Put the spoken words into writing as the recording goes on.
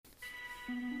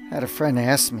I had a friend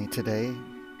ask me today,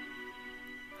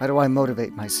 how do I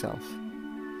motivate myself?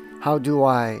 How do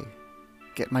I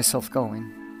get myself going?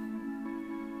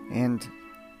 And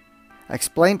I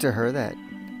explained to her that,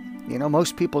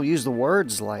 most people use the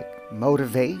words like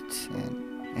motivate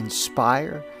and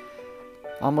inspire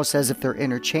almost as if they're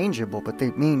interchangeable, but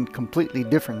they mean completely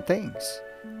different things.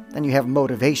 Then you have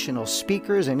motivational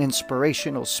speakers and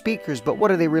inspirational speakers, but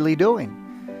what are they really doing?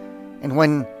 And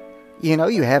when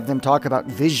you have them talk about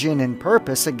vision and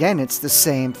purpose, again, it's the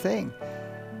same thing.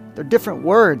 They're different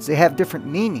words. They have different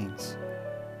meanings.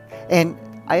 And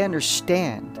I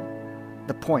understand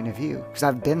the point of view because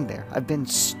I've been there. I've been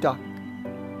stuck.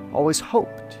 Always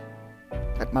hoped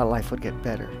that my life would get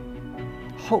better.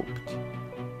 Hoped.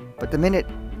 But the minute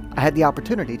I had the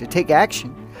opportunity to take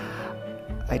action,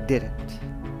 I didn't.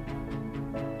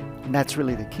 And that's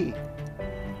really the key.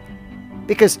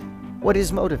 Because what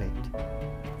is motivate?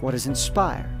 What is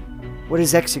inspire? What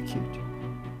is execute?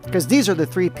 Because these are the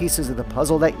three pieces of the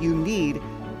puzzle that you need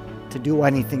to do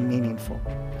anything meaningful,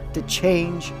 to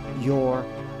change your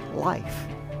life.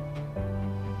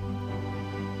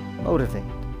 Motivate,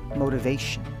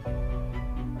 motivation.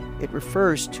 It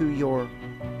refers to your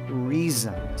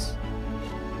reasons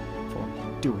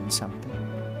for doing something.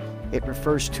 It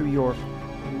refers to your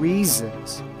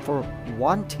reasons for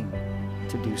wanting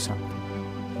to do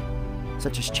something,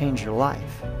 such as change your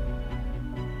life.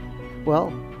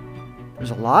 Well, there's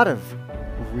a lot of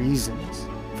reasons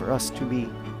for us to be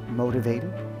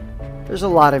motivated. There's a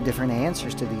lot of different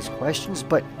answers to these questions,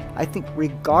 but I think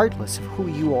regardless of who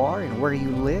you are and where you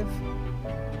live,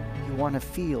 you want to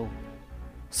feel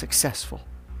successful.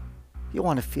 You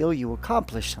want to feel you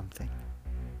accomplish something.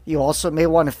 You also may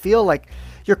want to feel like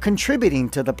you're contributing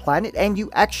to the planet and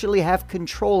you actually have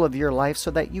control of your life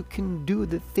so that you can do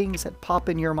the things that pop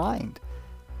in your mind.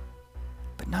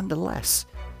 But nonetheless,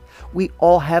 we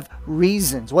all have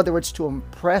reasons, whether it's to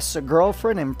impress a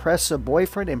girlfriend, impress a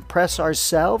boyfriend, impress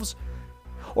ourselves,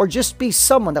 or just be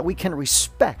someone that we can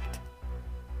respect.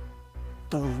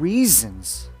 The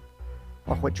reasons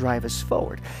are what drive us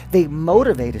forward. They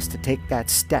motivate us to take that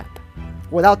step.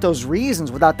 Without those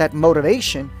reasons, without that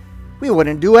motivation, we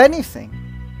wouldn't do anything.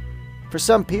 For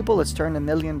some people, it's to earn $1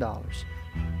 million.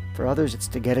 For others, it's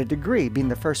to get a degree, being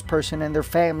the first person in their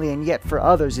family, and yet for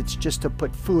others, it's just to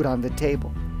put food on the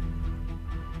table.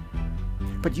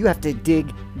 But you have to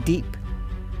dig deep.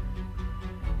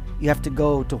 You have to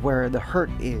go to where the hurt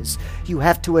is. You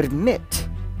have to admit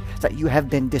that you have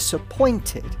been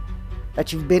disappointed,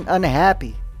 that you've been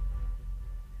unhappy.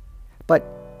 But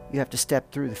you have to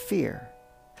step through the fear.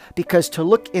 Because to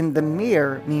look in the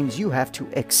mirror means you have to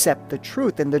accept the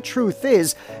truth. And the truth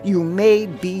is, you may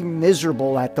be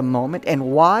miserable at the moment.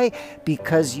 And why?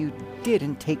 Because you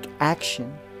didn't take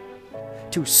action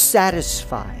to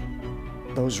satisfy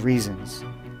those reasons.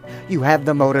 You have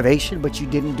the motivation, but you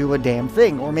didn't do a damn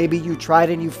thing. Or maybe you tried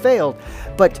and you failed.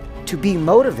 But to be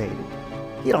motivated,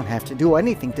 you don't have to do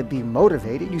anything to be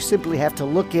motivated. You simply have to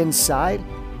look inside,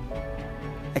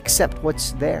 accept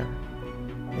what's there,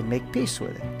 and make peace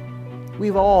with it.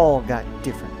 We've all got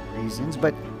different reasons,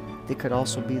 but they could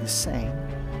also be the same.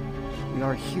 We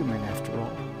are human after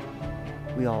all.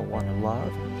 We all want to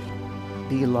love,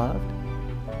 be loved,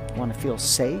 want to feel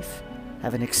safe,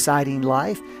 have an exciting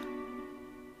life.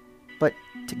 But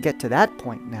to get to that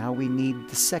point now, we need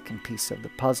the second piece of the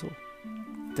puzzle.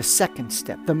 The second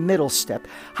step, the middle step.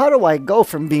 How do I go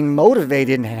from being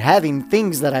motivated and having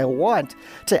things that I want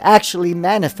to actually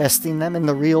manifesting them in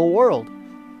the real world?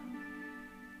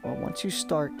 Well, once you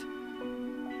start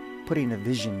putting a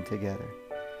vision together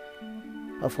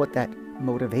of what that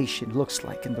motivation looks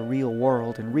like in the real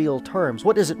world, in real terms,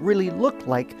 what does it really look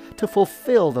like to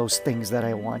fulfill those things that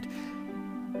I want?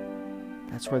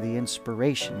 That's where the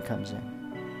inspiration comes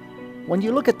in. When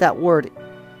you look at that word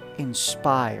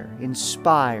inspire,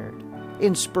 inspired,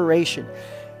 inspiration,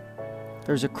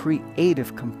 there's a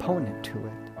creative component to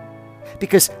it.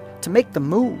 Because to make the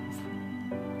move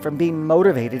from being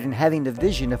motivated and having the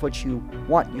vision of what you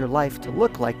want your life to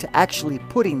look like to actually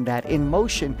putting that in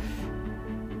motion,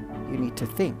 you need to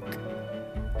think.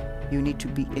 You need to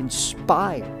be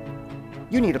inspired.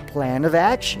 You need a plan of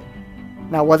action.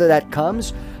 Now, whether that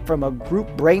comes from a group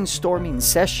brainstorming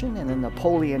session in the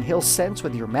Napoleon Hill sense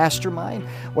with your mastermind,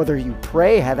 whether you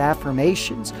pray, have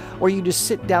affirmations, or you just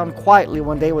sit down quietly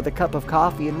one day with a cup of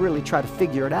coffee and really try to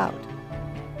figure it out.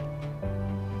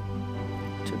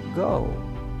 To go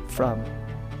from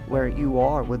where you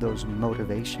are with those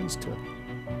motivations to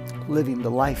living the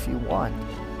life you want,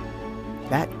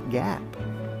 that gap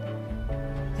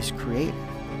is creative.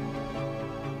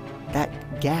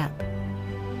 That gap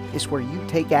is where you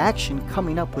take action,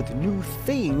 coming up with new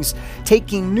things,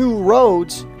 taking new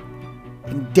roads,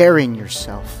 and daring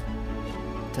yourself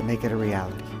to make it a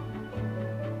reality.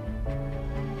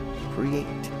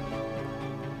 Create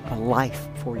a life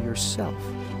for yourself.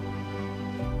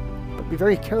 But be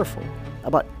very careful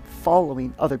about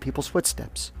following other people's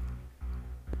footsteps.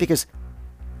 Because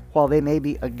while they may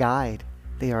be a guide,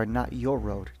 they are not your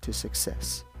road to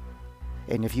success.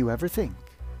 And if you ever think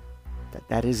that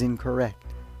that is incorrect,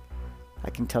 I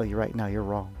can tell you right now you're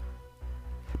wrong.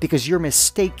 Because you're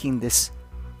mistaking this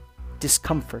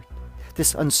discomfort,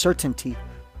 this uncertainty,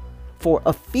 for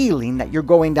a feeling that you're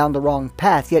going down the wrong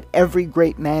path. Yet every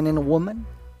great man and woman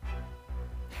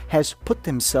has put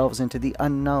themselves into the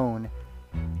unknown.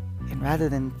 And rather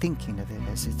than thinking of it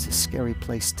as it's a scary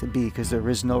place to be because there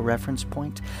is no reference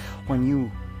point, when you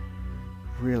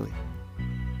really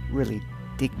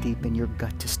dig deep in your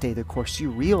gut to stay the course, you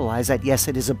realize that yes,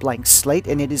 it is a blank slate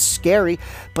and it is scary,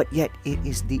 but yet it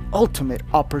is the ultimate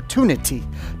opportunity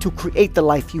to create the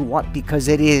life you want, because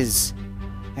it is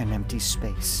an empty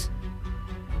space.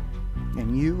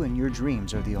 And you and your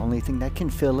dreams are the only thing that can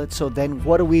fill it. So then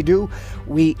what do?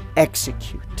 We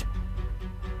execute.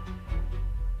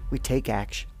 We take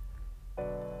action.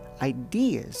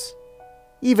 Ideas,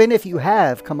 even if you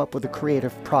have come up with a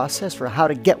creative process for how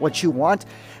to get what you want,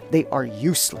 they are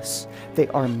useless. They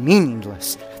are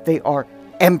meaningless. They are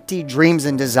empty dreams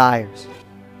and desires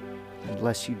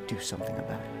unless you do something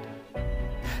about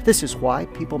it. This is why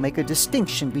people make a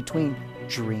distinction between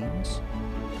dreams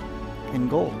and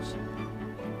goals.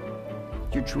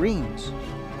 Your dreams,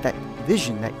 that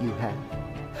vision that you have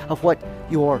of what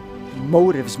your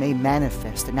motives may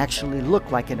manifest and actually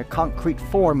look like in a concrete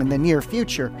form in the near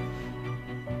future.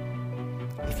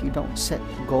 If you don't set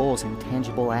goals and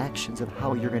tangible actions of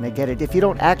how you're going to get it, if you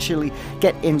don't actually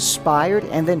get inspired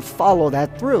and then follow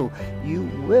that through, you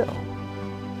will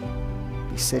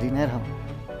be sitting at home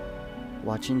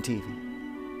watching TV,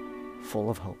 full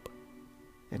of hope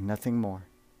and nothing more.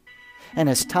 And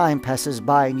as time passes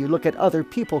by and you look at other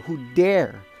people who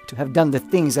dare to have done the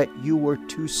things that you were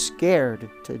too scared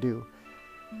to do,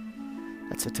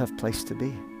 that's a tough place to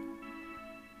be.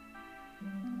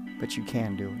 But you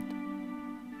can do it.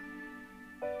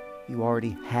 You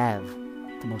already have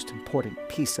the most important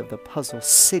piece of the puzzle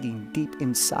sitting deep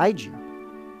inside you.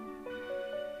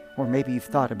 Or maybe you've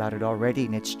thought about it already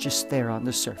and it's just there on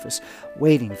the surface,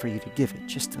 waiting for you to give it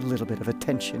just a little bit of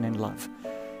attention and love.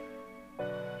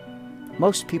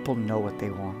 Most people know what they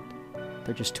want.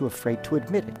 They're just too afraid to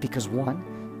admit it because, one,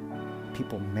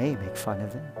 people may make fun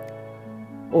of them.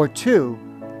 Or two,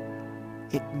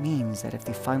 it means that if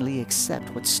they finally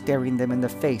accept what's staring them in the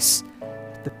face,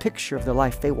 the picture of the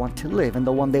life they want to live and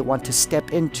the one they want to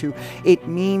step into, it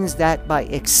means that by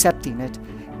accepting it,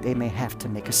 they may have to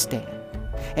make a stand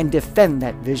and defend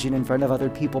that vision in front of other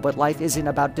people. But life isn't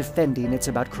about defending, it's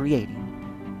about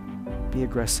creating. Be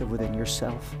aggressive within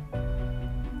yourself.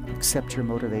 Accept your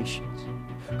motivations.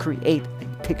 Create a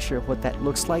picture of what that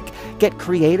looks like. Get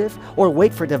creative, or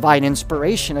wait for divine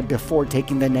inspiration before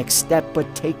taking the next step,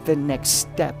 but take the next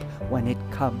step when it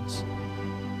comes.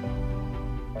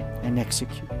 And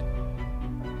execute.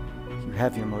 You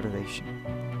have your motivation.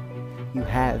 You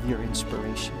have your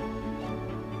inspiration.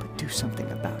 But do something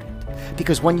about it.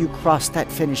 Because when you cross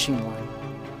that finishing line,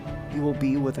 you will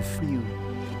be with a few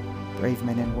brave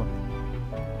men and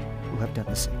women who have done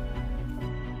the same.